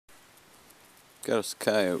Got us a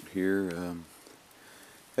coyote here.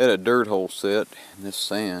 Had a dirt hole set in this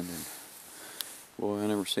sand, and boy, I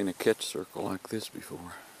never seen a catch circle like this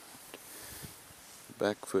before.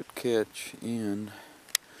 Back foot catch in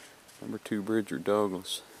number 2 Bridger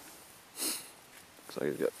Douglas. Looks like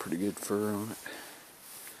it's got pretty good fur on it.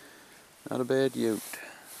 Not a bad yote.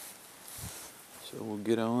 So we'll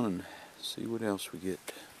get on and see what else we get.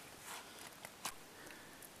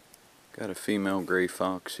 Got a female gray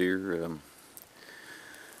fox here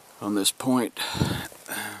on this point.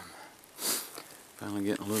 Finally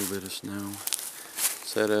getting a little bit of snow.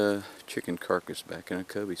 It's had a chicken carcass back in a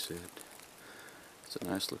cubby set. It's a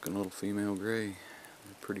nice looking little female gray.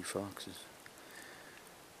 They're pretty foxes.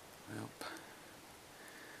 Well,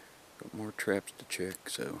 got more traps to check,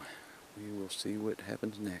 so we will see what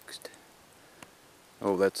happens next.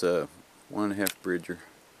 Oh, that's a 1.5 Bridger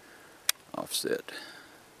offset.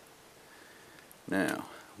 Now,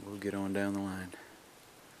 we'll get on down the line.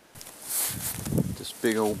 This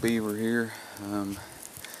big old beaver here,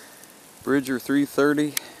 Bridger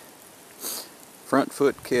 330, front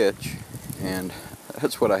foot catch, and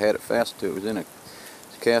that's what I had it fast to. It was in a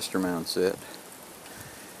caster mount set,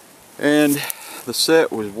 and the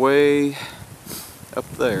set was way up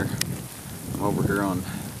there. I'm over here on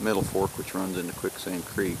Middle Fork, which runs into Quicksand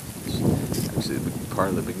Creek. It's actually part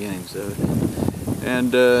of the beginnings of it,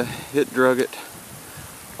 and it drug it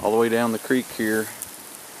all the way down the creek here,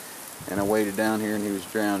 and I waded down here and he was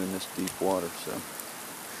drowned in this deep water. So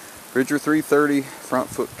Bridger 330 front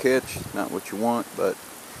foot catch, not what you want, but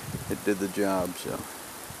it did the job. So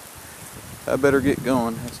I better get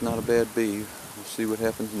going. That's not a bad beeve. We'll see what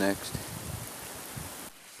happens next.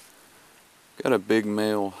 Got a big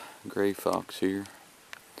male gray fox here.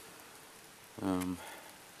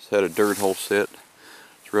 It's had a dirt hole set.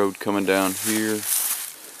 This road coming down here.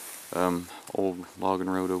 Old logging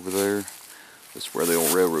road over there. This is where the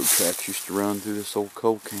old railroad tracks used to run through this old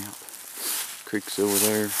coal camp. Creek's over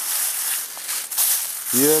there.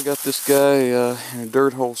 Yeah, I got this guy in a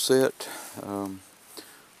dirt hole set.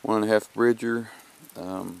 1.5 Bridger,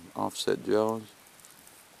 offset jaws.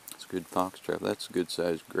 It's a good fox trap. That's a good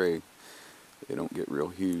sized gray. They don't get real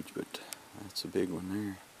huge, but that's a big one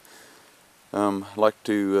there. I'd like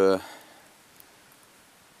to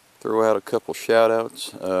throw out a couple shout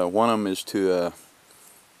outs. One of them is to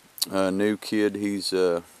a new kid. He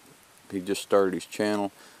just started his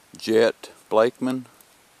channel, Jett Blakeman.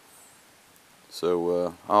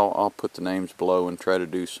 So I'll put the names below and try to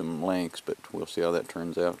do some links, but we'll see how that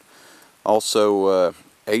turns out. Also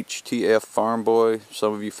HTF Farm Boy,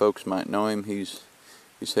 some of you folks might know him. He's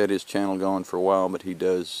had his channel going for a while, but he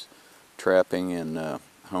does trapping and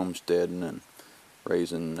homesteading and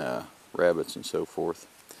raising rabbits and so forth.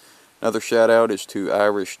 Another shout out is to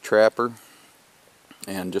Irish Trapper,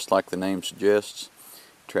 and just like the name suggests,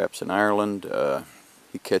 he traps in Ireland.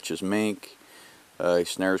 He catches mink. He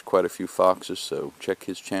snares quite a few foxes, so check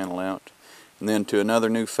his channel out. And then to another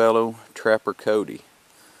new fellow, Trapper Coyote.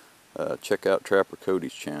 Check out Trapper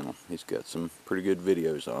Coyote's channel. He's got some pretty good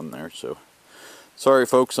videos on there. So sorry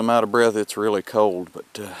folks, I'm out of breath. It's really cold,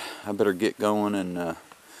 but I better get going and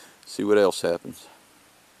see what else happens.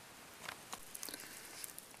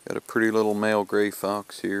 Got a pretty little male gray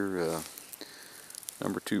fox here,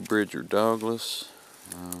 number 2 Bridger Douglas.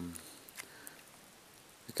 I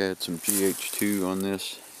think I had some GH2 on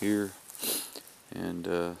this here, and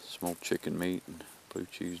some old chicken meat and blue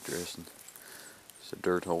cheese dressing. It's a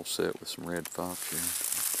dirt hole set with some red fox here.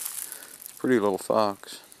 It's a pretty little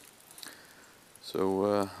fox.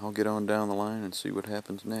 So I'll get on down the line and see what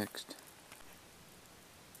happens next.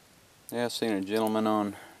 Yeah, I've seen a gentleman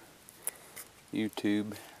on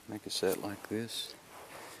YouTube make a set like this.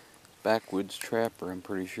 Backwoods trapper, I'm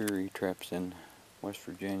pretty sure. He traps in West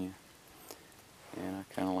Virginia, and I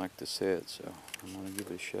kind of like the set, so I'm going to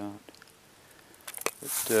give it a shot.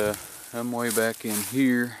 But I'm way back in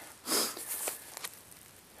here,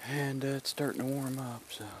 and it's starting to warm up.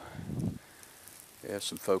 So I have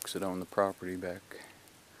some folks that own the property back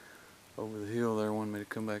over the hill there want me to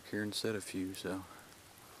come back here and set a few, so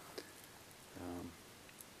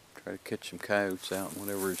try to catch some coyotes out and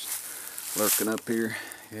whatever's lurking up here.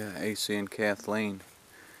 Yeah, AC and Kathleen,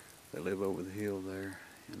 they live over the hill there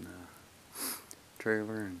in a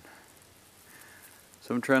trailer, and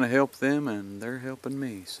so I'm trying to help them and they're helping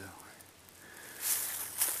me. So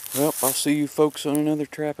well, I'll see you folks on another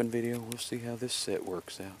trapping video. We'll see how this set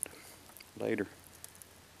works out. Later.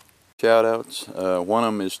 Shout outs. One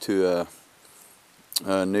of them is to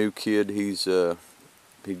a new kid. He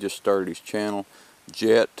just started his channel,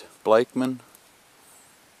 Jett Blakeman.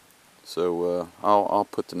 So I'll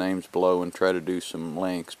put the names below and try to do some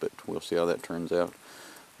links, but we'll see how that turns out.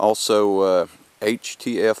 Also,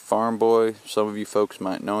 HTF Farm Boy, some of you folks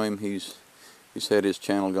might know him. He's had his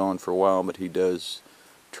channel going for a while, but he does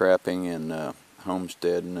trapping and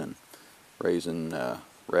homesteading and raising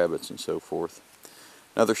rabbits and so forth.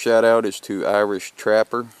 Another shout out is to Irish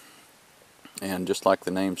Trapper, and just like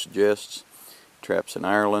the name suggests, traps in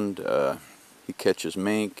Ireland. He catches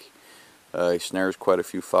mink. He snares quite a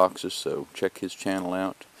few foxes, so check his channel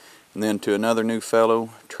out. And then to another new fellow,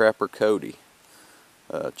 Trapper Cody.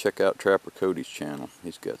 Check out Trapper Cody's channel.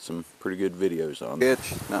 He's got some pretty good videos on it.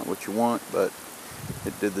 Not what you want, but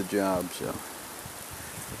it did the job, so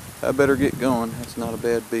I better get going. That's not a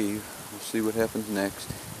bad beaver. We'll see what happens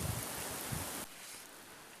next.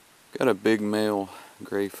 Got a big male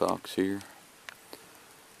gray fox here.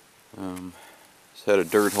 It's had a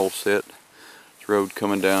dirt hole set. This road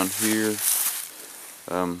coming down here.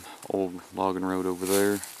 Old logging road over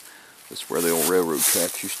there. This is where the old railroad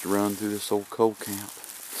tracks used to run through this old coal camp.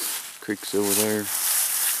 Creek's over there.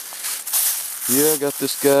 Yeah, I got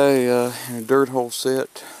this guy in a dirt hole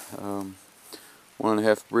set.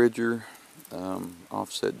 1.5 bridger,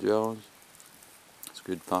 offset jaws. It's a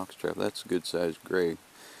good fox trap. That's a good sized gray.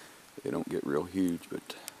 They don't get real huge,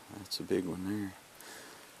 but that's a big one there.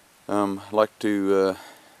 I'd like to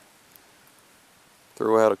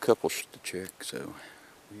throw out a couple to check, so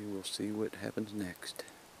we will see what happens next.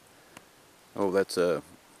 Oh, that's a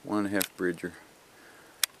 1.5 bridger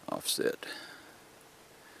offset.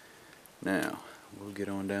 Now we'll get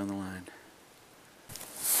on down the line.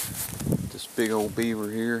 This big old beaver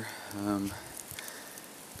here,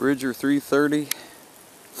 bridger 330,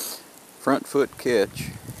 front foot catch,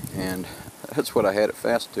 and that's what I had it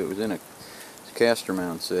fast to. It was in a caster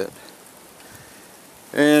mount set,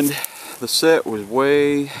 and the set was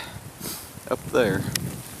way up there.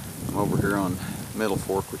 I'm over here on Middle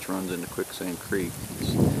Fork, which runs into Quicksand Creek.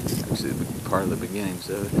 It's actually part of the beginnings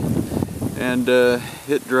of it. And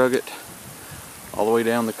it drug it all the way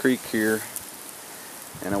down the creek here,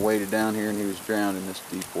 and I waded down here and he was drowned in this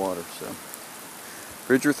deep water. So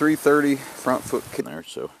bridger 330, front foot kick there.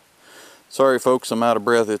 So sorry folks, I'm out of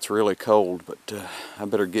breath. It's really cold, but I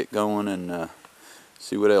better get going and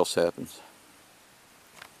see what else happens.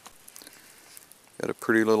 Got a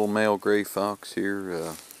pretty little male gray fox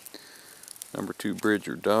here, number 2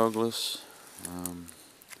 bridger Douglas. I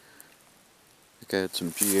think I had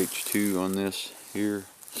some GH2 on this here,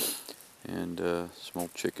 and some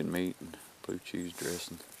old chicken meat and blue cheese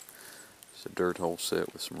dressing. It's a dirt hole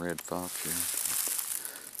set with some red fox here.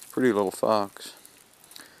 It's a pretty little fox.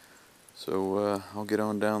 So I'll get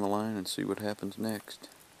on down the line and see what happens next.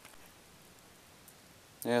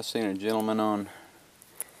 Yeah, I've seen a gentleman on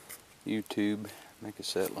YouTube make a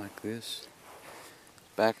set like this.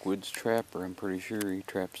 Backwoods trapper, I'm pretty sure he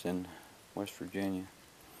traps in West Virginia.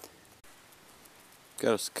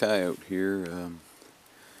 Got us a coyote here.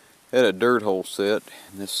 Had a dirt hole set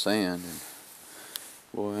in this sand, and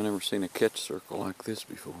boy, I never seen a catch circle like this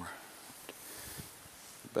before.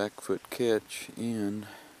 Back foot catch in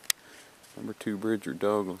number 2 bridger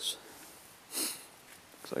Douglas.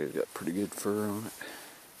 Looks like he's got pretty good fur on it.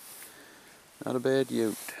 Not a bad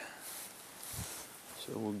yote.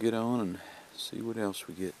 So we'll get on and see what else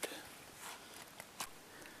we get.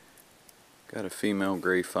 Got a female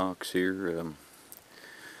gray fox here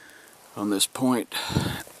on this point.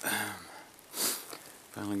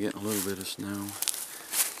 Finally getting a little bit of snow.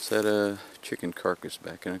 It's had a chicken carcass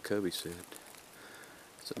back in a cubby set.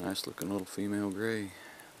 It's a nice looking little female gray.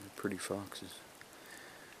 They're pretty foxes.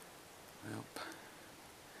 Well,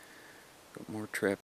 got more trap